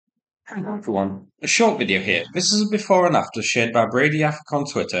Hello everyone. A short video here. This is a before and after shared by Brady Afrik on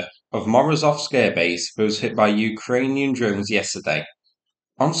Twitter of Morozovsk airbase that was hit by Ukrainian drones yesterday.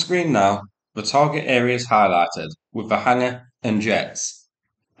 On screen now, the target area is highlighted with the hangar and jets.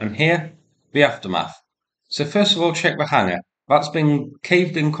 And here, the aftermath. So first of all, check the hangar. That's been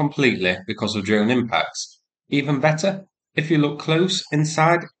caved in completely because of drone impacts. Even better, if you look close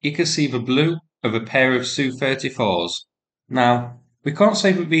inside, you can see the blue of a pair of Su-34s. Now, we can't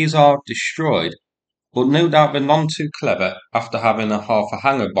say that these are destroyed, but no doubt they're none too clever after having a half a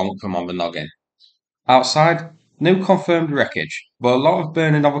hangar bonk them on the noggin. Outside, no confirmed wreckage, but a lot of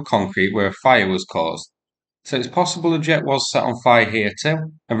burning of the concrete where a fire was caused. So it's possible a jet was set on fire here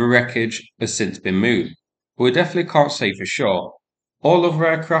too, and the wreckage has since been moved. But we definitely can't say for sure. All other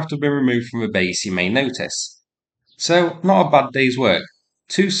aircraft have been removed from the base, you may notice. So, not a bad day's work.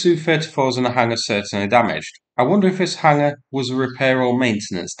 Two Su-34s and a hangar certainly damaged. I wonder if this hangar was a repair or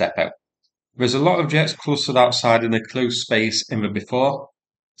maintenance depot. There's a lot of jets clustered outside in a closed space in the before,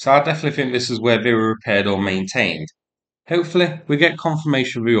 so I definitely think this is where they were repaired or maintained. Hopefully, we get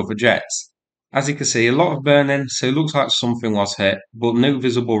confirmation of the other jets. As you can see, a lot of burning, so it looks like something was hit, but no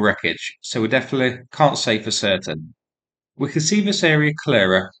visible wreckage, so we definitely can't say for certain. We can see this area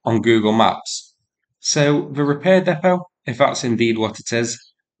clearer on Google Maps. So the repair depot, if that's indeed what it is,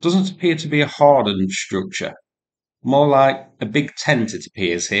 doesn't appear to be a hardened structure. More like a big tent it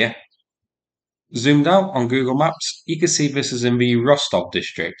appears here. Zoomed out on Google Maps, you can see this is in the Rostov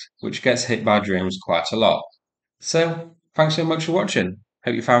district, which gets hit by drones quite a lot. So, thanks so much for watching.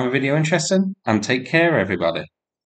 Hope you found the video interesting, and take care everybody.